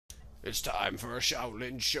It's time for a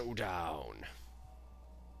Shaolin showdown.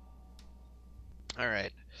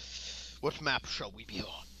 Alright. What map shall we be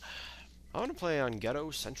on? I want to play on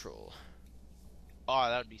Ghetto Central. Oh,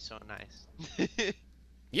 that would be so nice.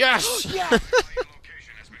 Yes! Yes!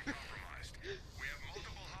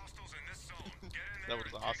 That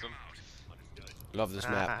was awesome. Love this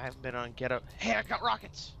map. I haven't been on Get Up. Hey, I got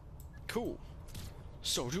rockets! Cool.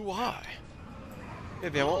 So do I.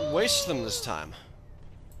 Maybe I won't waste them this time.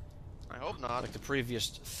 I hope not. Like the previous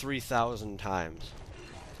 3,000 times.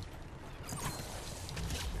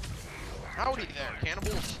 Howdy there,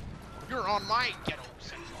 cannibals. You're on my Ghetto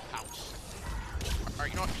Central house. Alright,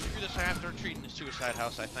 you know what? Screw this. I have to retreat in the suicide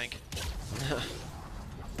house, I think.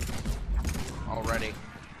 Already.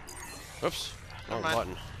 Oops. Wrong Never mind.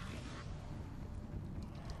 button.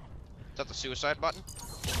 Is that the suicide button?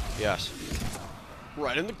 Yes.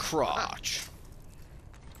 Right in the crotch.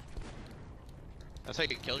 That's how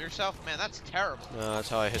you kill yourself? Man, that's terrible. No, that's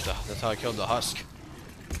how I hit the. That's how I killed the husk.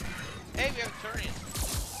 Hey, we have a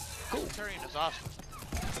Turian. Cool. Turian is awesome.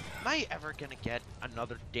 Am I ever gonna get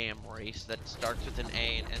another damn race that starts with an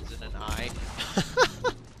A and ends in an I?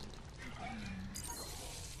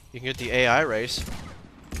 You can get the AI race.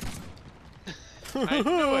 I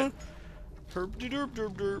knew it. Herp de derp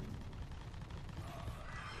derp derp.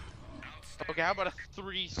 Okay, how about a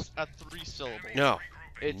three syllable? No.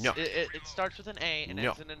 It's, No. it starts with an A and No.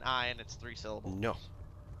 ends in an I and it's 3 syllables. No.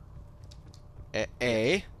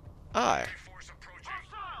 A. I.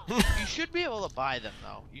 You should be able to buy them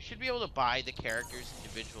though. You should be able to buy the characters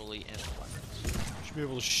individually and the weapons. You should be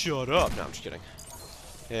able to shut up. No, I'm just kidding.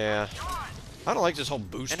 Yeah. I don't like this whole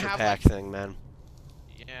booster have, pack like- thing, man.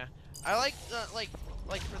 Yeah, I like the like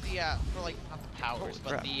for the for like not the powers, Holy but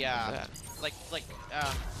crap, the what is like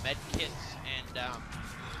med kits and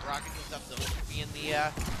rockets and stuff. Those should be in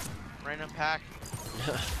the random pack.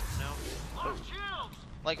 No.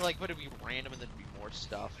 Like, would it be random and there'd be more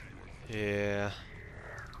stuff? Yeah.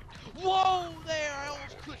 Whoa! There, I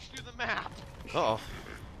almost pushed through the map. Uh-oh.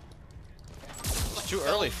 It's Like, too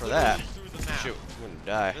fell early for literally that. through the map. Shoot, I'm gonna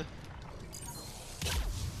die.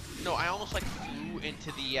 No, I almost like flew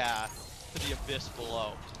into the to the abyss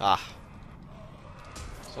below. Ah.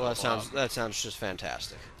 Well, that sounds just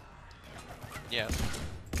fantastic. Yeah.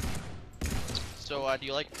 So, do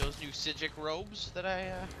you like those new Sijic robes that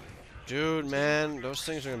I Dude, man, those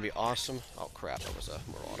things are gonna be awesome. Oh crap, that was a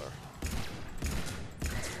marauder.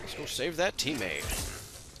 Let's go save that teammate.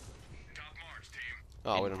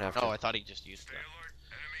 Oh, we don't have to. Oh, I thought he just used it.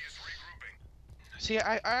 See,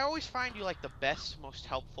 I always find you like the best, most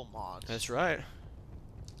helpful mods. That's right.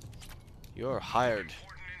 You're hired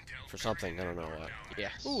for something. I don't know what.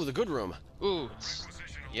 Yes. Ooh, the good room. Ooh.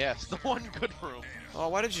 Yes, the one good room. Oh,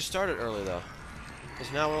 why did you start it early though?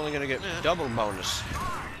 Because now we're only gonna get double bonus.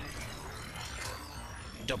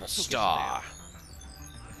 Double star.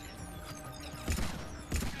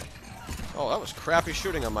 Oh, that was crappy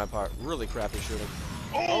shooting on my part. Really crappy shooting.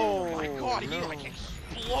 Oh my god, no. he like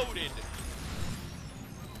exploded.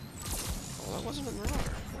 Oh, that wasn't a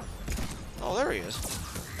marauder. Oh, there he is.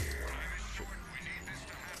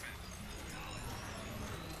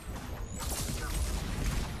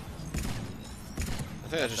 I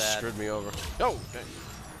think that just bad. screwed me over. Oh, dang.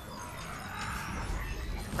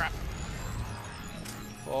 Crap.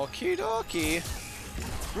 Okie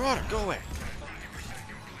dokie. Marauder, go away.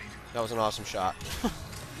 That was an awesome shot.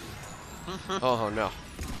 Oh no.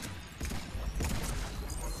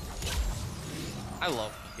 I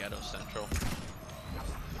love Ghetto Central.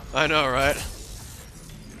 I know, right?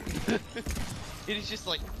 It is just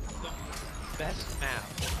like the best map.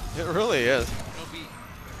 It really is.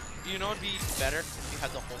 You know it'd be better if you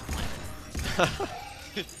had the whole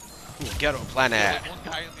planet. Ghetto planet. Like one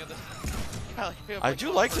guy on the other. Yeah, like, you have, I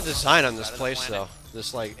do like the design on this side of the place, though. planet.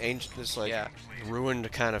 This like ancient, this like Yeah. ruined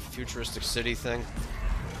kind of futuristic city thing.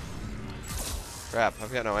 Crap!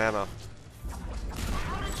 I've got no ammo.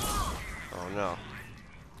 Oh no.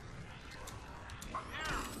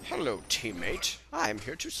 Hello, teammate. I'm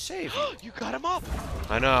here to save you. You got him up.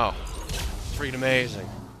 I know. It's freaking amazing.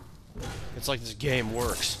 It's like this game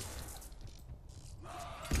works.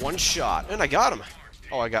 One shot, and I got him.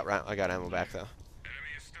 Oh, I got ammo back though.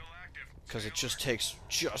 Because it just takes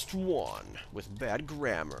just one with bad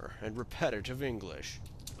grammar and repetitive English.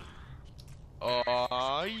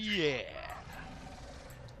 Oh yeah.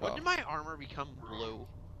 When Oh. did my armor become blue?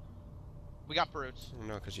 We got brutes.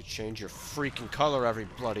 No, because you change your freaking color every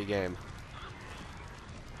bloody game.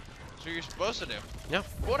 That's what you're supposed to do. Yeah.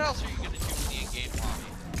 What else are you gonna do in the in-game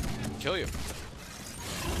lobby? Kill you.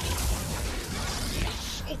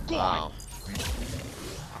 Oh god. Wow.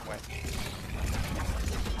 Wait.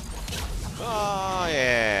 Oh,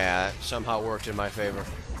 yeah. That somehow worked in my favor.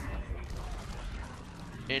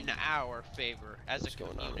 In our favor as What's a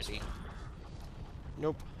going on this community.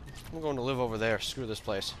 Nope. I'm going to live over there. Screw this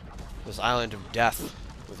place. This island of death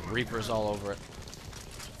with reapers all over it.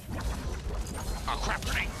 Oh crap,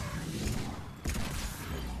 grenade!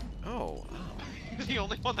 Oh. The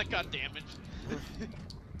only one that got damaged.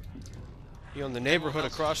 You know, in the neighborhood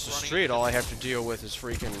else across is the running street, into all I have to deal with is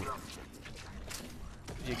freaking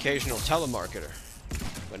the occasional telemarketer.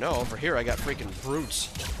 But no, over here I got freaking brutes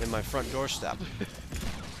in my front doorstep.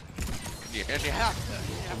 And you have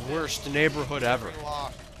to. The worst neighborhood ever.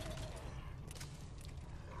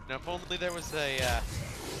 Now, if only there was a,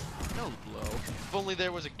 no blow. If only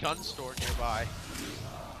there was a gun store nearby.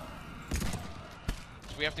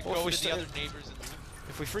 So we have to Well, go if to we the other neighbors and...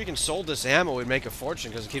 If we freaking sold this ammo, we'd make a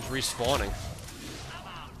fortune because it keeps respawning.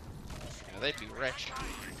 Yeah, they'd be rich.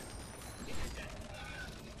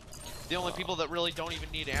 The only people that really don't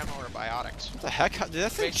even need ammo are biotics. What the heck? Did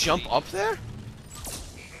that thing jump up there?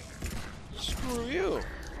 Screw you.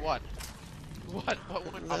 What? What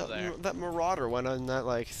went up there? That marauder went on that,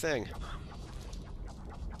 like, thing.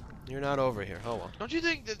 You're not over here. Oh, well. Don't you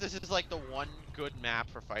think that this is like the one good map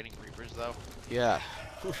for fighting Reapers, though? Yeah.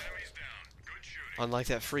 Unlike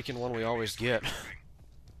that freaking one we always get.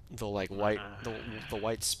 The, like, white... The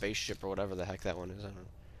white spaceship or whatever the heck that one is. I don't know.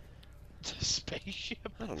 Spaceship?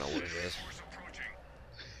 I don't know what it is.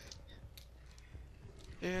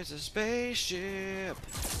 There's a spaceship.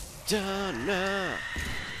 Done now.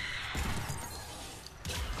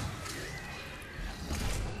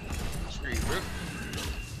 Screw you, Brute.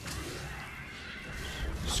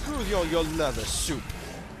 Screw your leather soup.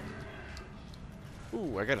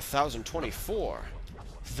 Ooh, I got 1,024.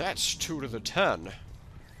 That's 2 to the 10.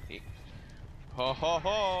 Ho ho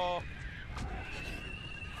ho!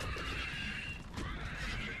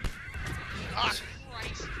 Ah,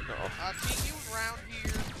 Christ! Uh-oh. Can you around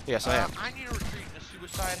here? Yes, I am. I need to retreat in a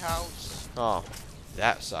suicide house. Oh,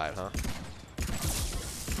 that side, huh?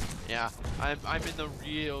 Yeah, I'm in the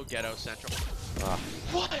real ghetto central.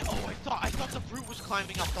 What? Oh, I thought the brute was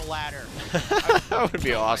climbing up the ladder. That would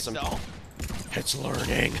be awesome. Myself. It's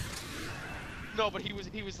learning. No, but he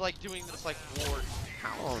was like doing this like ward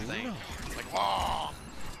house thing. No. Like, oh,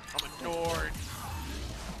 I'm a Nord.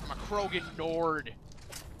 I'm a Krogan Nord.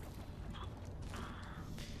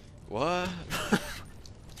 What?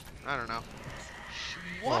 I don't know.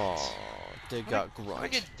 What? Oh, they got I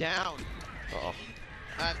grunt. get down. Uh-oh.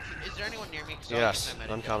 Is there anyone near me? 'Cause Yes,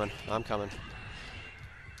 I'll I'm get coming. I'm coming.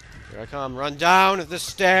 Here I come. Run down the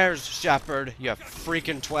stairs, Shepherd, you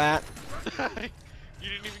freaking twat. You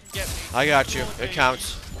didn't even get me. I got you. It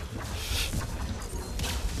counts.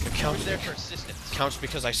 It I counts. was there for assistance. Counts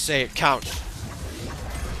because I say it counts.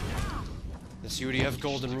 The CUDF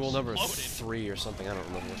golden rule number Exploded. 3 or something. I don't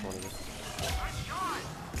remember which one it is.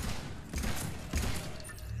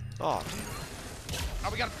 Oh, Oh,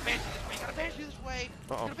 we got a Banshee this way. Got a Banshee this way.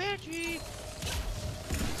 Uh-oh. Got a Banshee.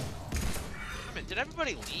 I mean, did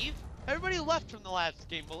everybody leave? Everybody left from the last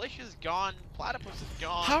game. Militia's gone. Platypus is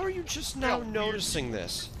gone. how are you just now weird. noticing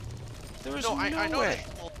this? There was No, no I way.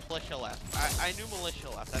 noticed Militia left. I knew Militia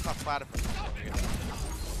left. I thought Platypus was still here.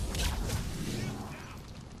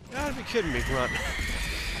 You gotta be kidding me, Grunt.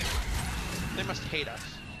 They must hate us.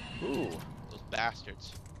 Ooh. Those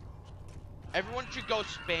bastards. Everyone should go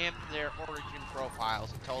spam their origin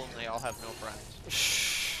profiles and tell them they all have no friends.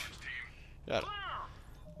 Shh. Got it.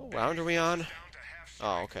 What round are we on?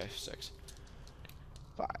 Oh, okay, 6.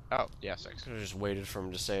 5. Oh, yeah, 6. I just waited for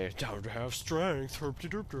him to say, down to have strength.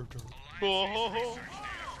 Herp-de-derp-derp-derp. Oh,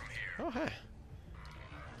 Oh, hey.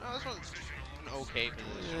 no, this one's an okay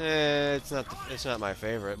position. It's not my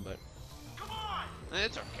favorite, but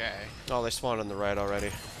It's okay. oh, they spawned on the right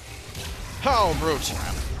already. Oh, brute!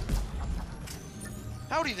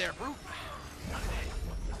 Howdy there, brute.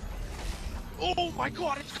 Oh my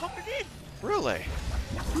god, it's coming in! Really?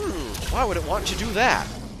 Why would it want to do that?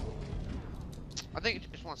 I think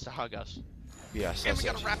it just wants to hug us. Yes, And that's we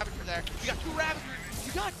got it. a Ravager there. We got 2 Ravagers.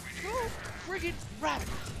 We got 2 friggin' Ravagers.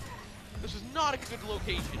 This is not a good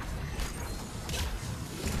location.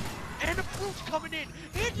 And a brute's coming in.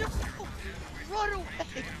 And a brute. Run away.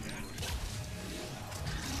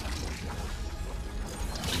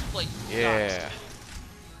 This place Yeah. sucks.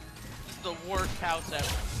 This is the worst house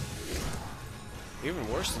ever. Even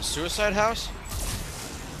worse than Suicide House?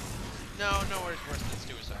 No, nowhere's worse than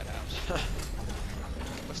Suicide House.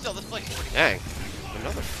 But still, this place is pretty Dang.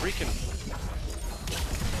 Another freaking...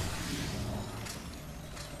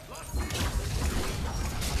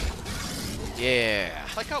 Yeah.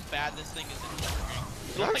 I like how bad this thing is in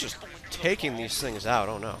charging. I'm just taking these things out.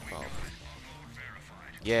 Oh no. Oh.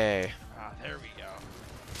 Yay. Ah, there we go.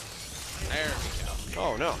 There we go.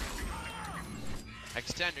 Oh, no.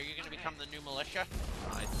 Extend, are you going to become the new militia?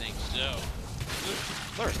 I think so.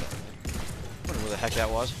 Thursday. Wonder where the heck that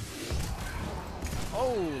was.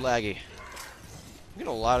 Oh, laggy. I'm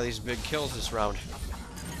getting a lot of these big kills this round.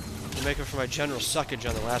 To make up for my general suckage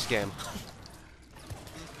on the last game.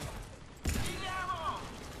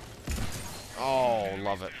 Oh,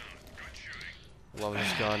 love it. Love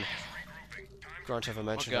this gun. Grunt, have I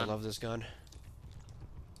mentioned I love this gun?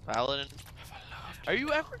 Paladin? Are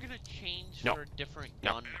you ever gonna change No. for a different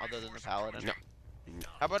gun other than the Paladin? No. No.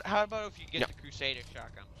 How about if you get No. the Crusader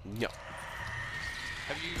shotgun? No.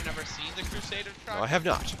 Have you even ever seen the Crusader shotgun? No, I have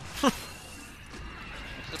not.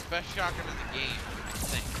 It's the best shotgun in the game, I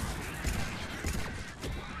think.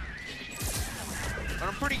 But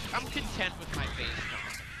I'm content with my base gun.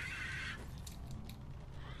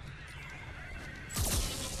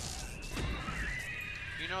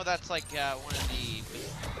 You know that's like one of the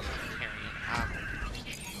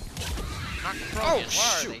not Trojan,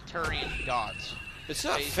 what are they? Turian gods. It's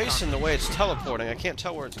not Base facing the way it's teleporting. I can't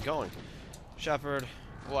tell where it's going. Shepherd.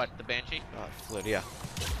 What, the Banshee? Flid, yeah.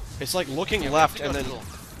 It's like looking Yeah, we left have and to then go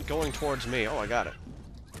going towards me. Oh, I got it.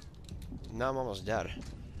 Now I'm almost dead.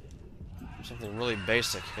 Something really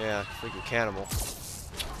basic. Yeah, freaking cannibal.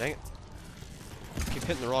 Dang it. Keep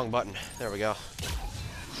hitting the wrong button. There we go.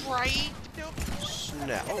 Right? No.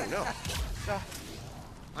 Snap. Oh, no.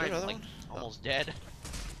 I'm another like one? almost dead.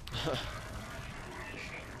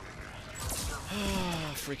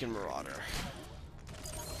 Freaking Marauder.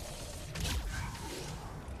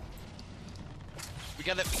 We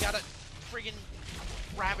got a friggin'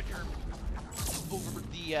 Ravager over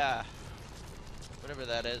the whatever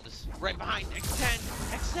that is. Right behind Extend!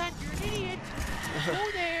 Extend, you're an idiot!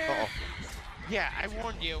 Go there! Uh-oh. Yeah, I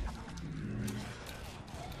warned you.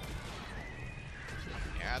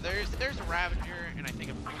 Yeah, there's a Ravager and I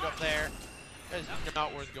think a brute up there. It's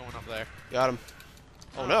not worth going up there. Got him.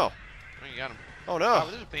 Oh, no. Oh, you got him. Oh, no. Oh,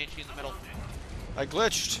 there's a Banshee in the middle. I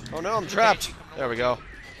glitched. Oh, no, I'm trapped. There we go.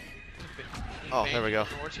 Oh, there we go.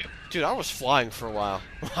 Dude, I was flying for a while.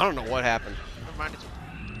 I don't know what happened. Never mind, it's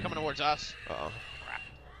coming towards us. Uh-oh.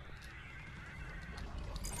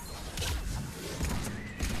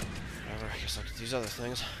 Whatever, I guess I'll get these other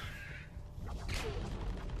things.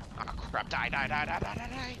 Ah, crap. Die.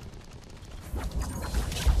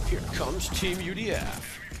 Here comes Team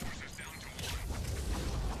UDF.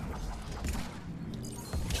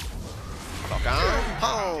 Falcon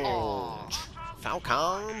Punch!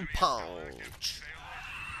 Falcon Punch!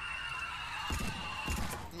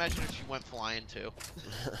 Imagine if she went flying too.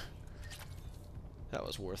 That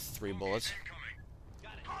was worth 3 bullets.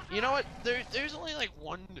 You know what? There's only like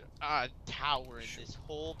one tower in this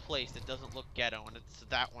whole place that doesn't look ghetto, and it's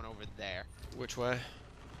that one over there. Which way?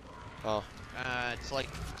 Oh. It's like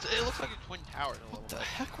it looks like a twin tower. What the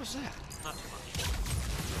heck was that? Not too much.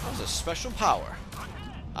 That was a special power.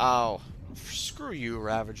 Ow. Screw you,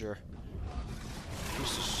 Ravager. You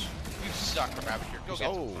suck, Ravager. Go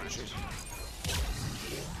get some. Jeez.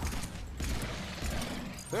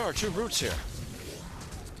 There are 2 brutes here.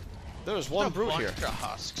 There's one brute here. Bunch of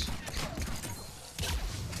husks.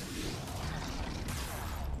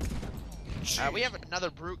 We have another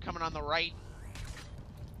brute coming on the right.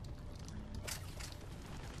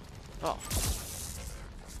 Oh.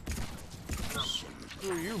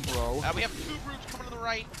 Screw you, bro. We have 2 brutes coming on the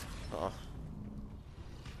right. Uh-oh.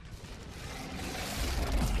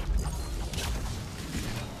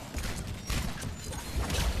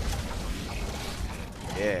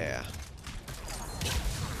 Yeah.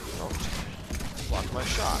 Oh, blocked my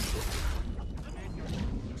shot.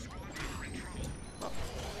 Oh,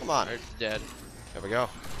 come on. It's dead. There we go.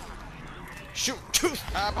 Shoot! Tooth!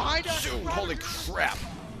 Behind us! Shoot! Holy crap!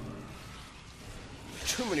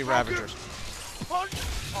 Too many Ravagers. Punch!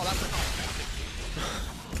 Oh, that was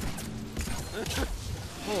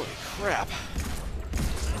Holy crap.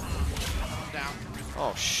 down.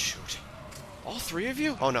 Oh, shoot. All 3 of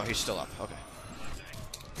you? Oh, no, he's still up. Okay.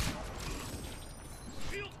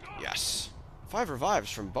 Yes. 5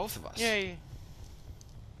 revives from both of us. Yay.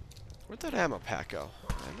 Where'd that ammo pack go?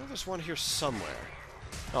 I know there's one here somewhere.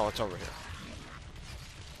 Oh, it's over here.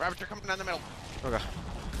 Ravager coming down the middle. Okay.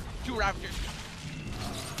 2 Ravagers.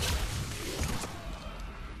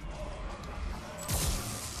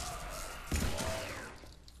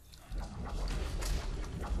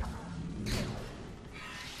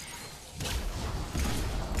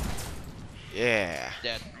 Yeah.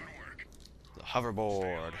 Dead. The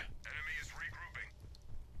hoverboard.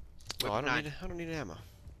 Oh, I don't need ammo.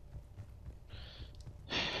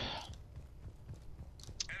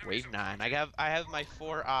 Wave 9. I have my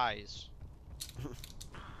 4 eyes.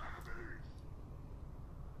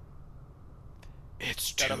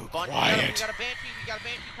 It's Got a too bunch. quiet. We got a banshee. We got a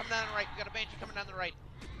banshee coming down the right. We got a banshee coming down the right.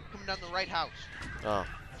 Coming down the right house. Oh,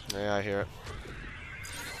 yeah, I hear it.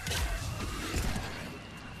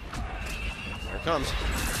 Here it comes.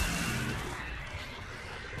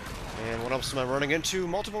 And what else am I running into?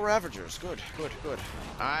 Multiple Ravagers. Good, good, good.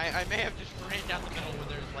 I may have just ran down the middle where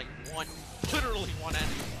there's like one, literally one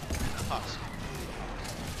enemy. Husk.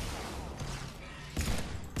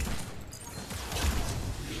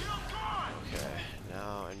 Okay,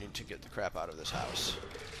 now I need to get the crap out of this house.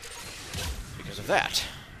 Because of that.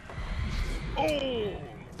 Oh,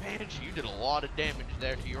 Banshee, you did a lot of damage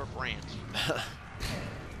there to your friends.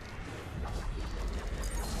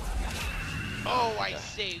 Oh, I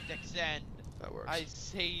saved Extend. That works. I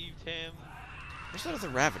saved him. Where's that other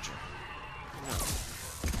Ravager? No.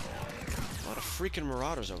 A lot of freaking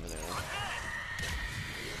Marauders over there.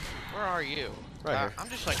 Where are you? Right here. I'm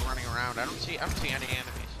just like running around. I don't see any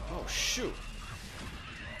enemies. Oh, shoot.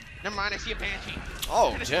 Never mind, I see a Banshee.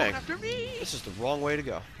 Oh, And it's dang. going after me. This is the wrong way to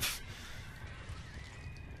go.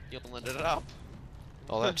 You landed it up.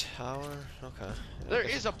 Oh, that tower? Okay. There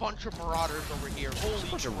is a bunch of Marauders over here. Holy a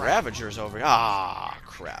bunch of crap. Ravagers over here. Ah,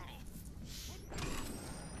 crap. I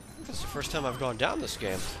think this is the first time I've gone down this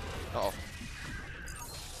game. Uh-oh.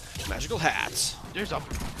 Magical hats. There's a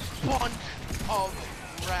bunch of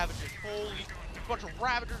Ravagers. Holy, bunch of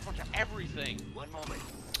Ravagers, bunch of everything. One moment.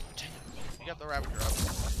 Dang it. You got the Ravager up.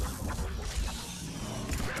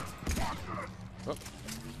 Oh.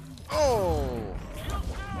 Oh!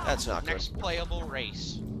 That's not good. Next playable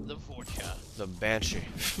race, the Vorcha. The Banshee.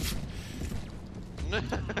 Can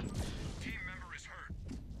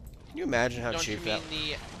you imagine how Don't cheap you that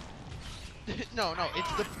mean the... No,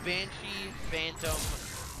 it's the Banshee Phantom,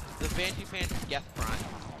 the Banshee Phantom Geth Prime,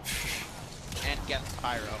 and Geth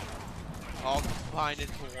Pyro, all combined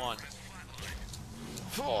into one.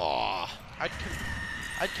 Oh. I'd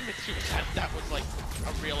commit suicide if that was like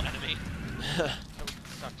a real enemy. That would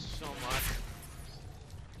suck so much.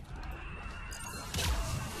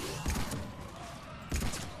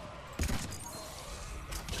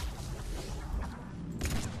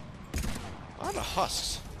 A lot of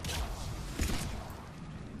husks.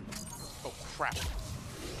 Oh crap.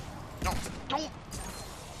 No, don't!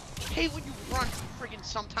 Hate when you run friggin'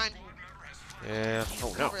 sometimes. Yeah. Oh,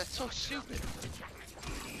 no. Cover, that's so stupid.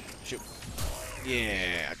 Shoot.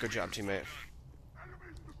 Yeah. Good job, teammate.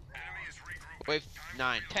 Wave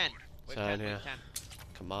 9, 10. Wave 10, 10, yeah. wave 10.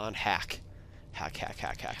 Come on, hack. Hack, hack,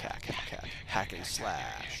 hack, hack, hack, hack, hack. Hack and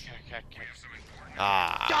slash.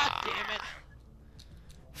 Ah. God damn it!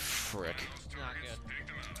 Frick. Not good.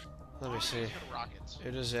 Let me see. Rockets.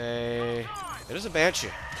 It is a Banshee.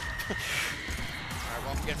 Alright,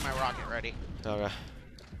 well, I'm getting my rocket ready. Okay.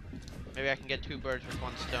 Maybe I can get 2 birds with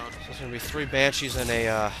 1 stone. So it's gonna be 3 Banshees and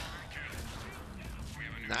a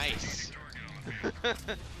Nice. You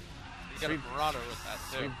got a marauder with that,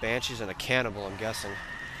 3 too. Banshees and a cannibal, I'm guessing.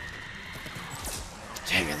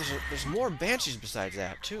 Dang it, there's more Banshees besides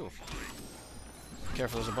that too.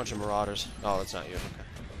 Careful, there's a bunch of Marauders. Oh, that's not you. Okay.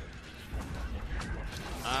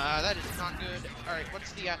 That is not good. Alright,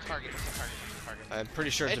 what's the target? What's the target? What's the target? I'm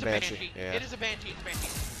pretty sure it's a Banshee. Yeah. It is a Banshee. It's a Banshee.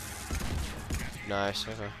 Nice.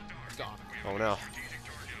 Okay. It's gone. Oh no.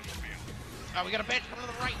 Oh, we got a Banshee coming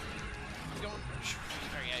to the right. I'm going. Oh,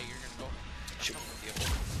 yeah, you're gonna go. Shoot.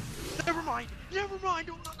 Never mind. Never mind.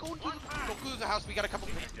 I'm not going to. Don't go to the house. We got a couple.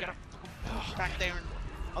 We gotta go back there and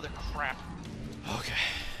other crap. Okay.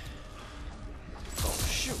 Oh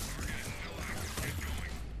shoot.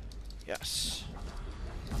 Yes.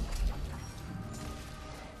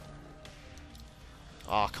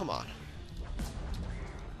 Aw, oh, come on.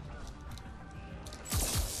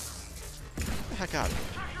 Get the heck out of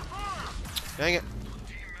here. Dang it.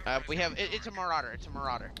 We have. It's a Marauder. It's a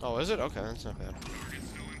Marauder. Oh, is it? Okay, that's not bad.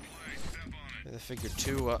 The figure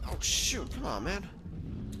 2. Oh, shoot. Come on, man.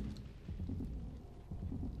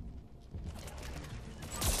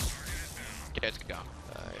 Okay, let's go.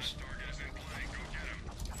 Nice.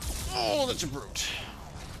 Oh, that's a brute.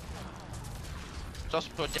 It's also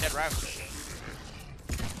a dead rabbit.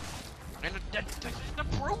 And a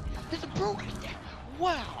brute. There's a brute.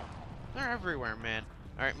 Wow. They're everywhere, man.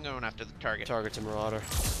 All right, I'm going after the target. Target's a Marauder.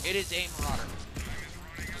 It is a Marauder.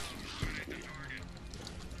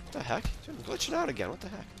 What the heck? Dude, I'm glitching out again. What the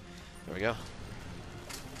heck? There we go.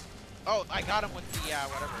 Oh, I got him with the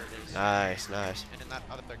whatever it is. Nice, nice. And then that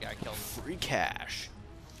other guy killed him. Free cash.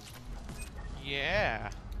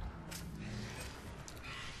 Yeah.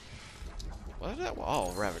 What is that?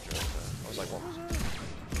 Oh, Ravager. Okay. I was like, what was that?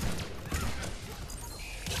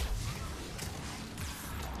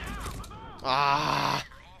 Ah!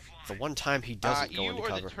 The one time he doesn't go you into or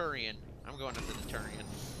cover. the Turian? I'm going into the Turian.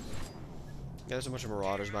 Yeah, there's a bunch of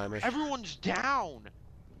marauders by me. Everyone's down!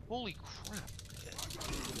 Holy crap.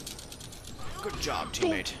 Good job,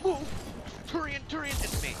 teammate. Don't move! Turian,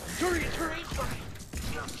 it's me.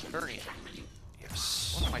 Turian.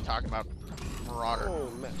 Yes. What am I talking about? Marauder. Oh,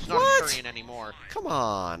 man. It's not What? a Turian anymore. Come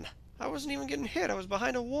on. I wasn't even getting hit. I was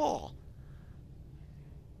behind a wall.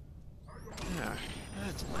 Yeah.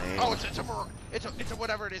 That's lame. Oh, it's a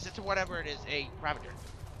whatever it is. It's a whatever it is. A Ravager.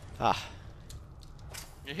 Ah.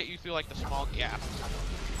 It hit you through like the small gap.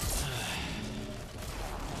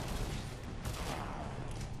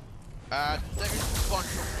 There's a bunch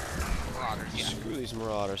of marauders. Yeah. Screw these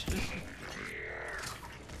marauders.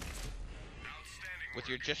 With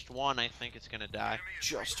your just one, I think it's gonna die.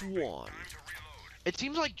 Just one. It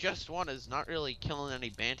seems like just one is not really killing any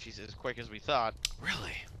Banshees as quick as we thought.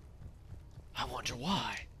 Really? I wonder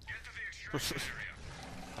why.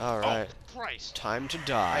 Alright. Oh, Christ. Time to I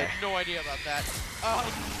die. have no idea about that.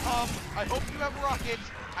 I hope you have rockets.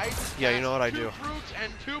 Yeah, you know what I two do. Brutes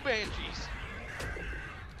and 2 Banshees.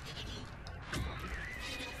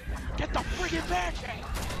 Get the friggin' Banshee!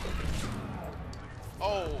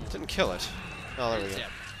 Oh. Didn't kill it. Oh, there we go. Dead.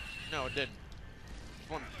 No, it didn't.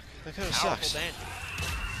 One That kind of powerful sucks. Banshee.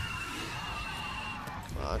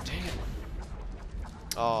 Aw, dang it.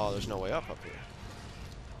 Oh, there's no way up here.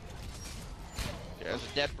 There's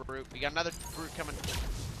a dead Brute. We got another Brute coming.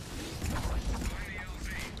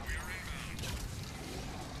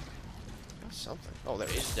 That's something. Oh, there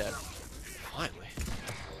He's dead. Finally.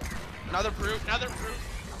 Another Brute, another Brute.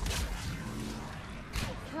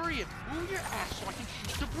 Hurry and move your ass so I can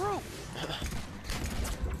shoot the Brute.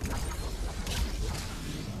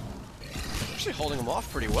 Actually holding him off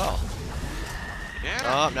pretty well. Yeah.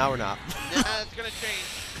 Oh, now we're not. Yeah, it's gonna change.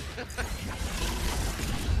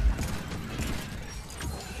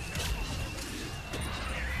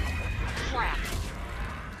 Crap.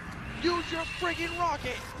 Use your friggin'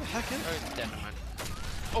 rocket. The heck is Oh, it's dead, never mind.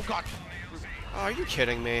 Oh god. Oh, are you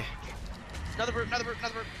kidding me? Another Brute, another Brute,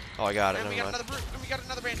 another Brute. Oh, I got it. And we Never got mind. another Brute, and we got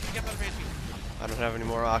another Banshee, we got another Banshee. I don't have any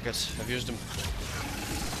more rockets. I've used them.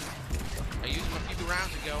 I used them a few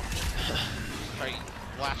rounds ago. Sorry,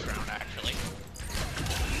 last round actually.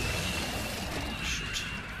 Shoot.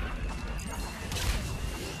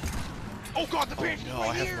 Oh god, the Banshee! No, right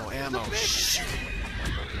I have here. no It's ammo. the Banshee. Shoot.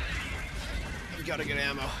 We gotta get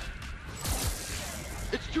ammo.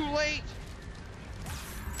 It's too late!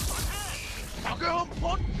 Sucker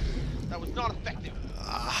punch! That was not effective.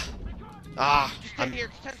 Just stay here,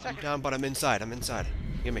 just 10 I'm seconds. down, but I'm inside. I'm inside.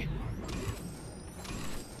 Give me.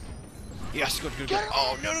 Yes, good, good, good. Get him.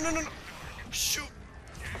 Oh, no, no, no, no, no. Shoot.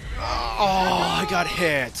 Oh, I got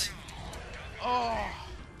hit. Oh!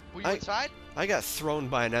 Were you inside? I got thrown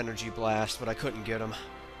by an energy blast, but I couldn't get him.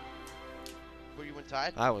 Were you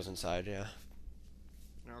inside? I was inside, yeah.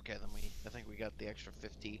 Okay, then I think we got the extra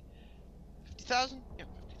 50,000? Yeah,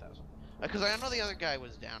 50,000. Because I know the other guy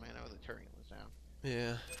was down. I know the Turian was down.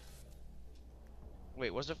 Yeah.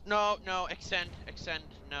 Wait, was it? No, Extend.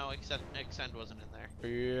 No, Extend wasn't in there.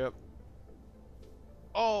 Yep.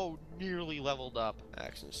 Oh, nearly leveled up.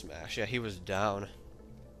 Axe and smash. Yeah, he was down.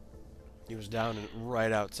 He was down and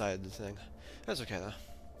right outside the thing. That's okay, though.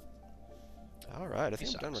 Alright, I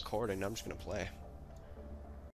think I'm done recording. Now I'm just gonna play.